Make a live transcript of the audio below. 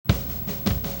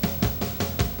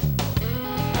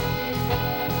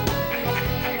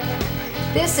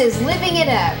This is Living It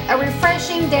Up, a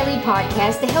refreshing daily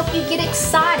podcast to help you get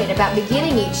excited about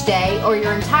beginning each day or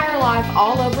your entire life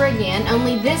all over again,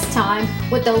 only this time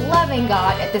with the loving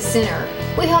God at the center.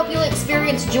 We hope you'll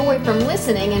experience joy from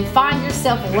listening and find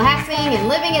yourself laughing and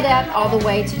living it up all the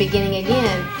way to beginning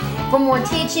again. For more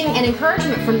teaching and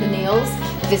encouragement from the Neils,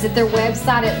 visit their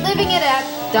website at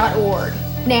livingitup.org.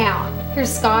 Now,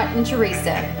 here's Scott and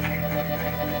Teresa.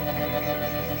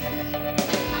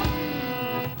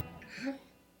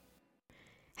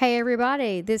 Hey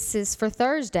everybody, this is for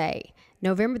Thursday,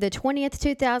 November the 20th,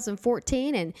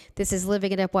 2014, and this is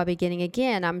Living It Up While Beginning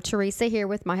Again. I'm Teresa here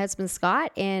with my husband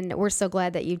Scott, and we're so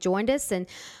glad that you've joined us, and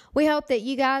we hope that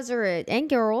you guys and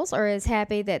girls are as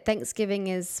happy that Thanksgiving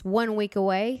is 1 week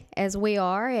away as we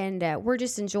are, and we're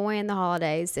just enjoying the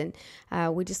holidays, and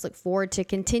we just look forward to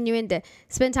continuing to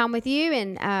spend time with you,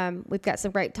 and we've got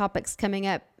some great topics coming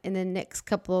up in the next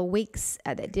couple of weeks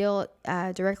that deal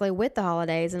directly with the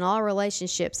holidays and all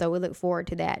relationships, so we look forward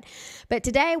to that. But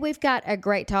today we've got a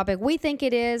great topic. We think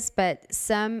it is, but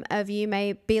some of you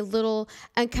may be a little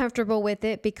uncomfortable with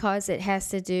it because it has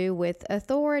to do with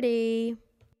authority.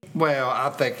 Well,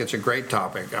 I think it's a great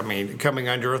topic. I mean, coming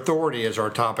under authority is our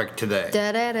topic today.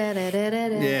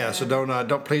 Yeah,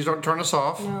 so please don't turn us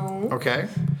off. No. Okay.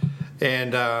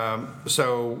 And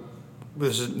so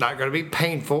this is not going to be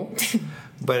painful,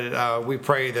 but we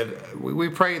pray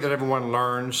that everyone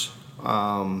learns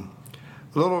a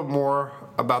little more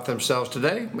about themselves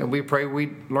today, and we pray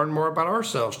we learn more about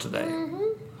ourselves today.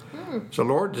 Mm-hmm. So,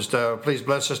 Lord, just please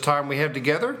bless this time we have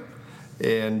together.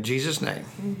 In Jesus' name.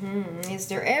 Mm-hmm. Is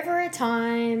there ever a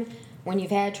time when you've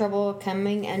had trouble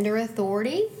coming under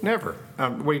authority? Never.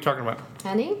 What are you talking about?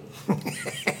 Honey?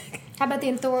 How about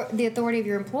the authority of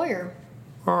your employer?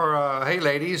 Or, hey,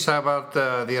 ladies, how about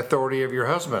the authority of your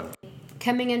husband?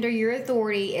 Coming under your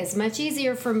authority is much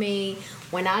easier for me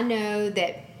when I know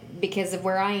that because of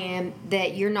where I am,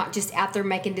 that you're not just out there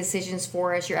making decisions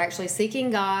for us. You're actually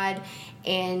seeking God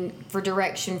and for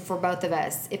direction for both of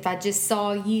us. If I just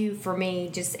saw you, for me,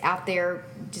 just out there,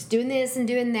 just doing this and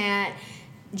doing that,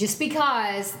 just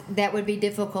because that would be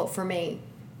difficult for me.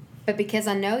 But because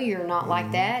I know you're not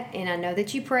like that, and I know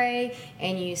that you pray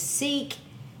and you seek,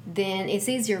 then it's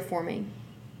easier for me.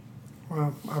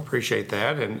 Well, I appreciate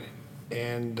that.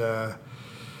 And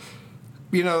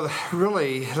you know,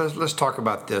 really, let's talk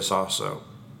about this also.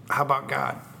 How about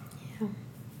God? Yeah.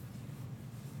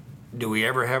 Do we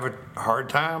ever have a hard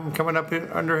time coming up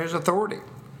under His authority?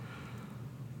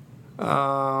 You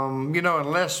know,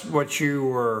 unless what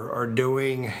you are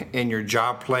doing in your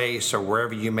job place or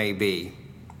wherever you may be.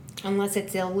 Unless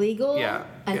it's illegal,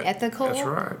 unethical, that's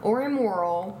right, or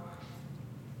immoral.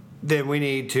 Then we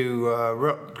need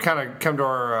to kind of come to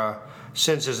our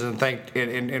senses and think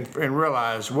and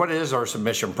realize what is our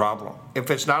submission problem. If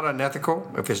it's not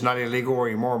unethical, if it's not illegal or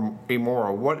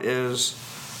immoral, what is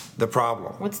the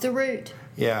problem? What's the root?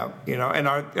 Yeah, you know, and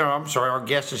our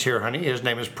guest is here, honey. His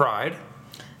name is Pride.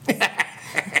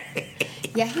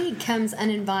 Yeah, he comes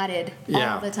uninvited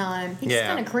all the time. He just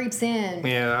kind of creeps in.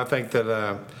 Yeah, I think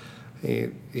that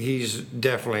he's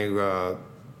definitely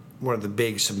one of the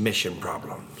big submission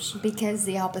problems. Because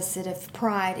the opposite of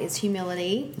pride is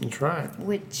humility. That's right.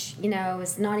 Which, you know,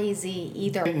 is not easy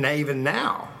either. And even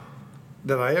now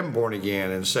that I am born again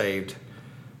and saved,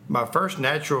 my first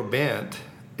natural bent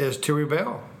is to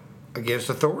rebel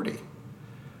against authority.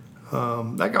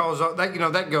 That goes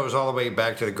all the way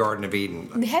back to the Garden of Eden.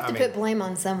 We have to put blame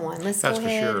on someone. Let's go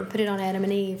ahead and put it on Adam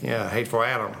and Eve. Yeah, hateful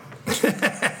Adam.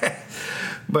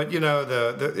 But you know,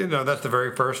 that's the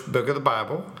very first book of the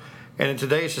Bible. And in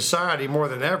today's society, more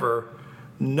than ever,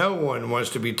 no one wants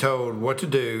to be told what to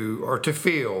do or to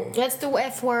feel. That's the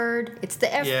F word. It's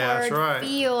the F word. That's right.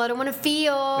 Feel. I don't want to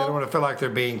feel. They don't want to feel like they're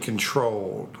being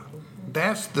controlled.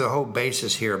 That's the whole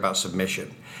basis here about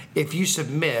submission. If you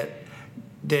submit,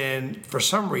 then for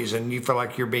some reason you feel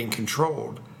like you're being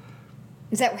controlled.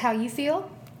 Is that how you feel?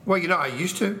 Well, you know, I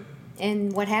used to.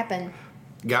 And what happened?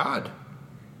 God.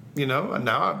 You know, and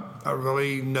now I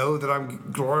really know that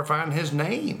I'm glorifying His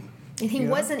name. And He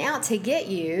wasn't out to get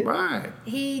you. Right.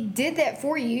 He did that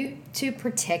for you to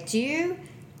protect you.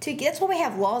 That's why we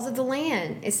have laws of the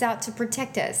land. It's out to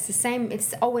protect us.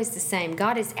 It's always the same.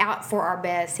 God is out for our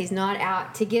best. He's not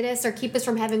out to get us or keep us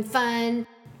from having fun.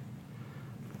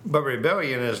 But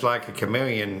rebellion is like a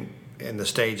chameleon in the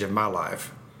stage of my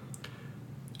life.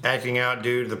 Acting out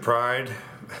due to the pride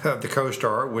of the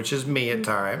co-star, which is me at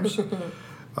times.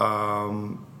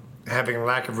 Having a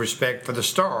lack of respect for the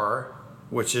star,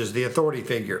 which is the authority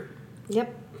figure.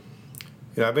 Yep.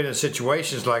 You know, I've been in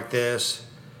situations like this,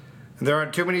 and there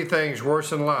aren't too many things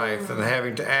worse in life than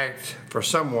having to act for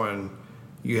someone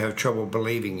you have trouble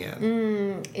believing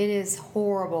in. It is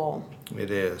horrible.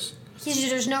 It is.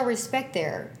 There's no respect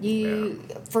there.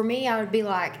 For me, I would be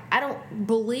like, I don't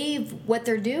believe what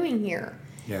they're doing here.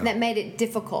 Yeah. That made it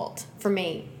difficult for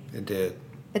me. It did.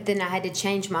 But then I had to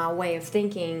change my way of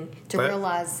thinking to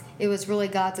realize it was really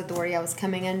God's authority I was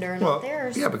coming under and not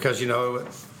theirs. Yeah, because,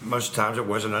 most times it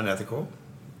wasn't unethical.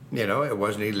 It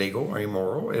wasn't illegal or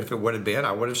immoral. If it would have been,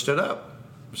 I would have stood up.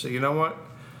 So, you know what?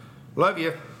 Love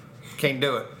you. Can't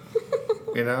do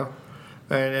it.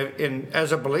 And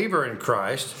as a believer in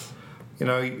Christ,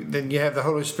 then you have the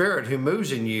Holy Spirit who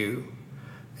moves in you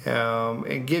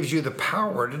and gives you the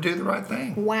power to do the right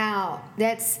thing. Wow.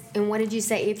 And what did you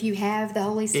say? If you have the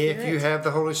Holy Spirit? If you have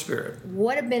the Holy Spirit.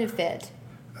 What a benefit.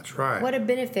 That's right. What a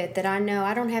benefit that I know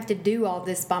I don't have to do all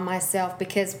this by myself,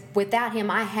 because without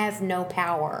Him, I have no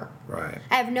power. Right.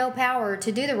 I have no power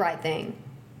to do the right thing.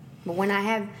 But when I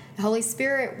have the Holy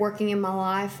Spirit working in my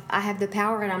life, I have the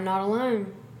power and I'm not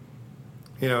alone.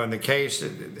 In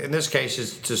this case,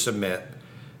 it's to submit.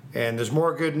 And there's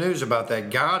more good news about that.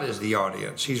 God is the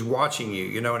audience. He's watching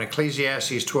you. In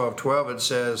Ecclesiastes 12:12, it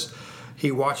says,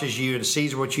 He watches you and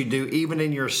sees what you do, even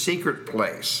in your secret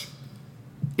place.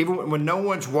 Even when no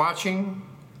one's watching,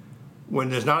 when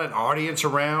there's not an audience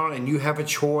around and you have a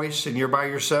choice and you're by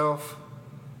yourself,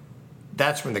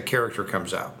 that's when the character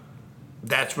comes out.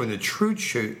 That's when the true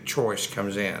choice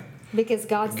comes in. Because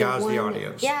God's the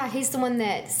audience. Yeah, He's the one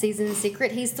that sees in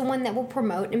secret. He's the one that will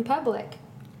promote in public.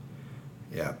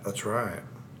 Yeah, that's right.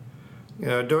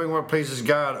 Doing what pleases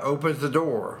God opens the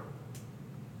door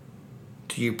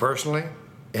to you personally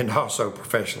and also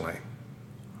professionally.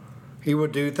 He will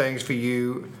do things for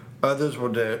you. Others will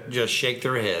just shake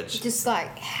their heads. Just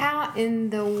like, how in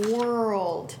the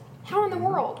world? How in the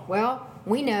world? Well,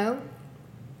 we know.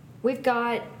 We've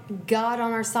got God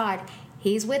on our side.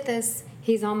 He's with us.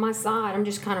 He's on my side. I'm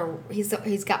just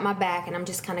He's got my back, and I'm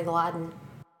just kind of gliding.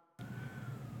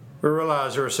 We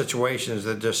realize there are situations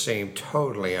that just seem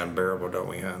totally unbearable, don't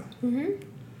we, hon? Mm-hmm.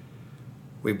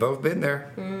 We've both been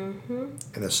there. Mm-hmm.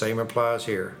 And the same applies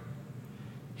here.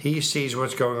 He sees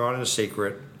what's going on in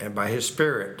secret, and by His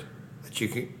Spirit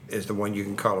is the one you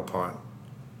can call upon.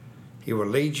 He will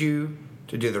lead you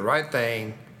to do the right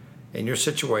thing in your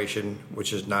situation,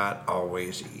 which is not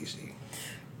always easy.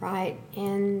 Right.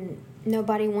 And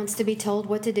nobody wants to be told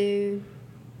what to do.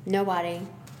 Nobody.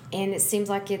 And it seems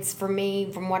like it's, for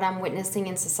me, from what I'm witnessing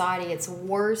in society, it's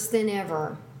worse than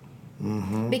ever.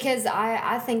 Mm-hmm. Because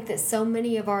I think that so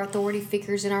many of our authority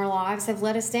figures in our lives have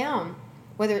let us down.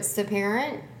 Whether it's the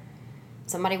parent,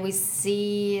 somebody we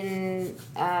see in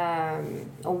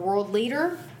a world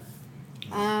leader,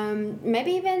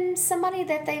 maybe even somebody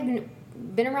that they've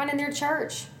been around in their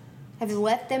church, have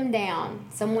let them down,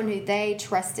 someone who they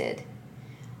trusted.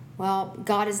 Well,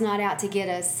 God is not out to get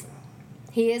us.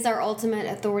 He is our ultimate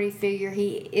authority figure.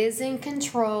 He is in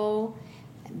control,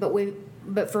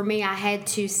 but for me, I had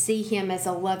to see Him as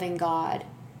a loving God,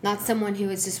 not someone who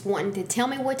is just wanting to tell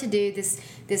me what to do.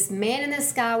 This man in the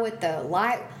sky with the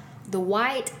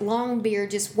white long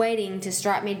beard, just waiting to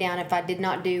strike me down if I did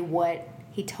not do what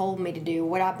He told me to do,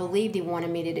 what I believed He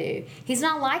wanted me to do. He's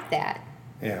not like that.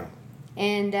 Yeah.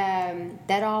 And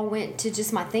that all went to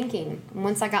just my thinking.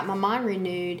 Once I got my mind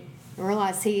renewed and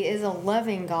realized He is a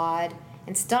loving God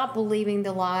and stopped believing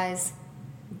the lies,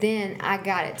 then I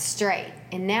got it straight.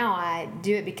 And now I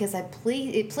do it because it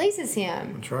pleases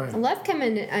Him. That's right. I love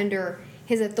coming under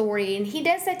His authority, and He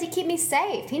does that to keep me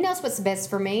safe. He knows what's best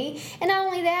for me. And not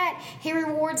only that, He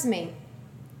rewards me.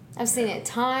 I've seen it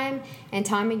time and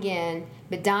time again.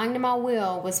 But dying to my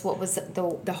will was what was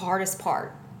the hardest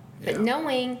part. But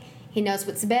knowing He knows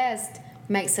what's best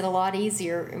makes it a lot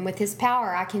easier. And with His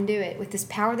power, I can do it. With His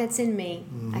power that's in me,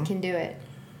 I can do it.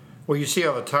 Well, you see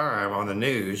all the time on the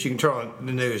news. You can turn on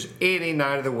the news any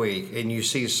night of the week, and you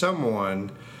see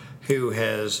someone who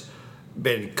has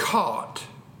been caught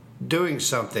doing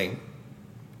something.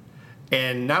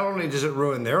 And not only does it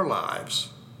ruin their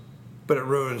lives, but it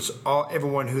ruins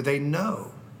everyone who they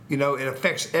know. It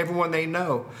affects everyone they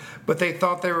know. But they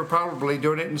thought they were probably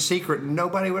doing it in secret, and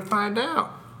nobody would find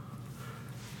out.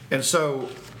 And so,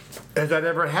 has that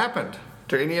ever happened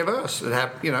to any of us?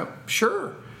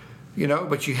 Sure.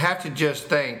 But you have to just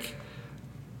think,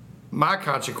 my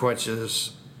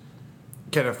consequences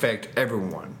can affect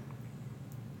everyone.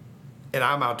 And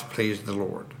I'm out to please the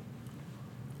Lord.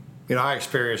 I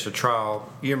experienced a trial,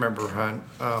 you remember, hon,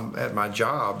 at my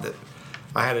job, that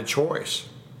I had a choice.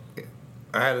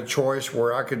 I had a choice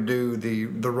where I could do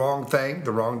the wrong thing,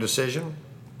 the wrong decision.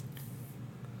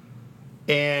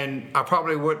 And I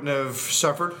probably wouldn't have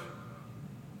suffered.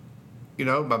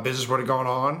 My business would have gone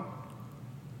on.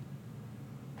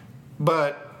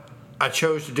 But I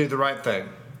chose to do the right thing.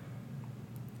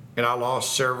 And I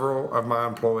lost several of my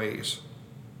employees.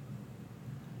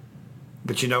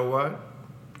 But you know what?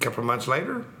 A couple of months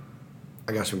later,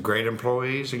 I got some great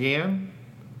employees again.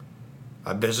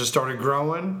 My business started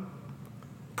growing.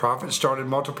 Profits started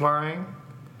multiplying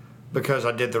because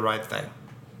I did the right thing.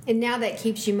 And now that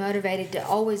keeps you motivated to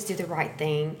always do the right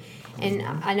thing. And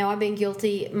I know I've been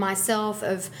guilty myself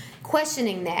of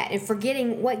questioning that and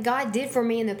forgetting what God did for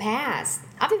me in the past.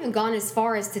 I've even gone as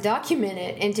far as to document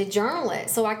it and to journal it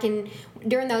so I can,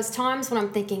 during those times when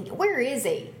I'm thinking, where is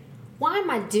He? Why am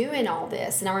I doing all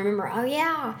this? And I remember, oh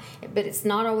yeah, but it's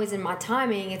not always in my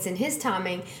timing, it's in His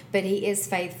timing, but He is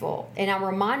faithful. And I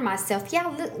remind myself, yeah,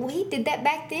 look, well, He did that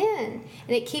back then.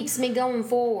 And it keeps me going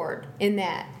forward in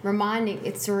that.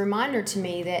 It's a reminder to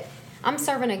me that I'm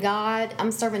serving a God,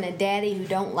 I'm serving a daddy who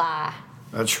don't lie.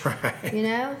 That's right. You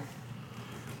know?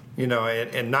 You know,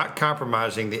 and not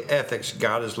compromising the ethics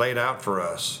God has laid out for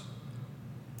us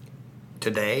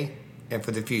today and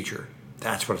for the future.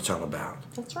 That's what it's all about.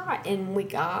 That's right. And we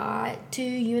got to,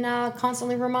 you and I,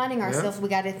 constantly reminding ourselves we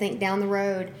got to think down the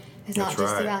road. It's not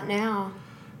just about now.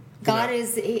 God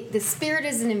the Spirit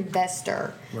is an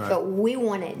investor, but we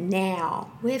want it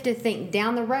now. We have to think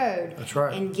down the road. That's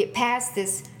right. And get past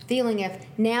this feeling of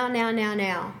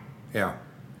now. Yeah.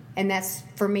 And that's,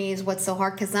 for me, is what's so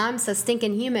hard because I'm so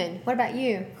stinking human. What about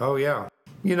you? Oh, yeah.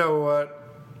 You know what?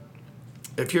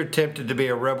 If you're tempted to be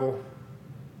a rebel,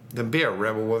 then be a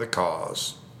rebel with a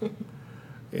cause.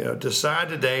 You know, decide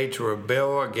today to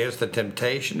rebel against the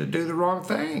temptation to do the wrong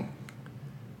thing.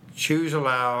 Choose and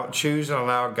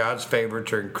allow God's favor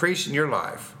to increase in your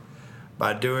life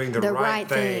by doing the right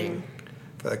thing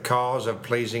for the cause of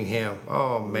pleasing Him.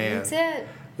 Oh, man. That's it.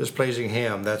 Just pleasing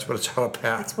Him. That's what it's all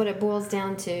about. That's what it boils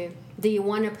down to. Do you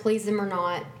want to please Him or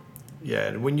not? Yeah,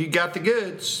 and when you got the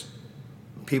goods,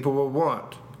 people will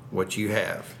want what you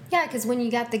have. Yeah, because when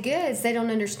you got the goods, they don't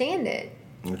understand it.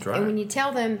 That's right. And when you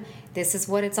tell them this is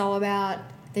what it's all about,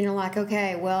 then you're like,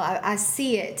 okay, well, I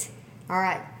see it. All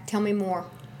right, tell me more.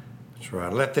 That's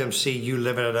right. Let them see you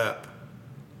living it up.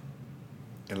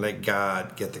 And let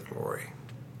God get the glory.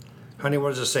 Honey, what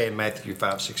does it say in Matthew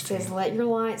 5:16? It says, let your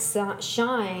light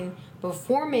shine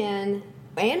before men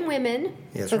and women,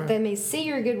 so that they may see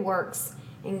your good works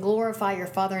and glorify your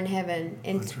Father in heaven.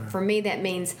 And for me, that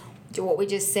means what we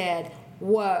just said.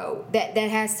 Whoa, that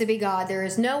has to be God. There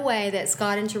is no way that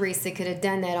Scott and Teresa could have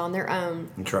done that on their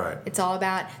own. That's right. It's all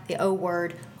about the O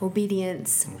word,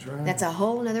 obedience. That's right. That's a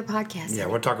whole other podcast. Yeah,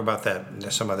 we'll talk about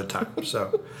that some other time.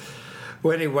 So,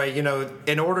 well, anyway, you know,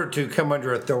 in order to come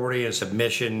under authority and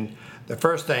submission, the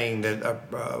first thing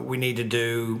that we need to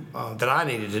do, that I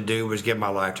needed to do, was give my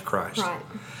life to Christ. Right.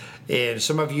 And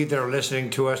some of you that are listening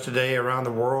to us today around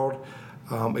the world,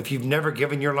 if you've never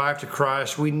given your life to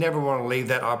Christ, we never want to leave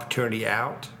that opportunity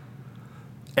out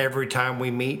every time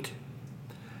we meet.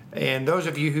 And those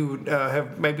of you who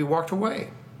have maybe walked away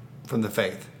from the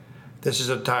faith, this is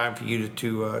a time for you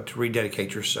to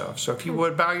rededicate yourself. So if you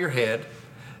would, bow your head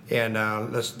and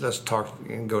let's talk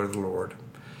and go to the Lord.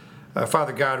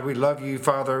 Father God, we love you,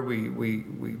 Father. We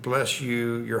bless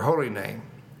you, your holy name.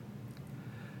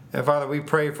 And Father, we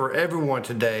pray for everyone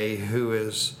today who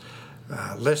is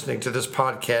listening to this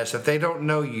podcast. If they don't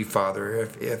know you, Father,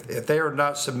 if they are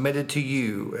not submitted to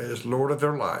you as Lord of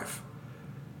their life,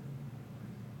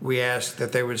 we ask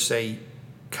that they would say,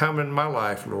 come in my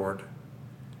life, Lord.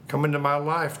 Come into my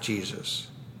life, Jesus,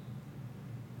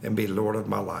 and be Lord of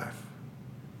my life.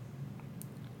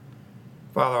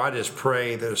 Father, I just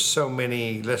pray there's so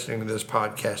many listening to this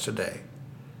podcast today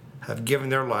have given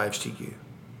their lives to you,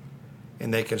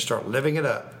 and they can start living it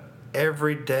up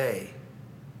every day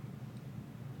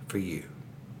for you.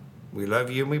 We love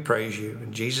you and we praise you.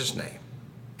 In Jesus' name,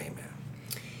 amen.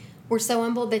 We're so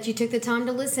humbled that you took the time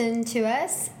to listen to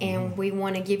us, and we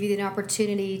want to give you the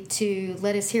opportunity to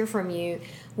let us hear from you.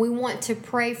 We want to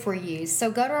pray for you. So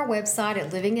go to our website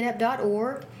at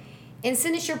livingitup.org and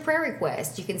send us your prayer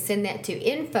request. You can send that to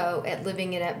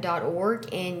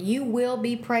info@livingitup.org, and you will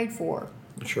be prayed for.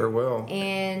 Sure will.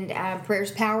 And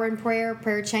prayer's power in prayer.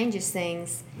 Prayer changes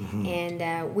things. Mm-hmm.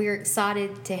 And we're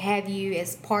excited to have you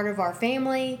as part of our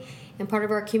family and part of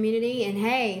our community. And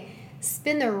hey,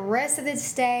 spend the rest of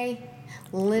this day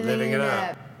living it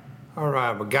up. All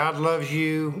right. Well, God loves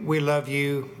you. We love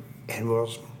you. And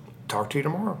we'll talk to you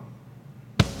tomorrow.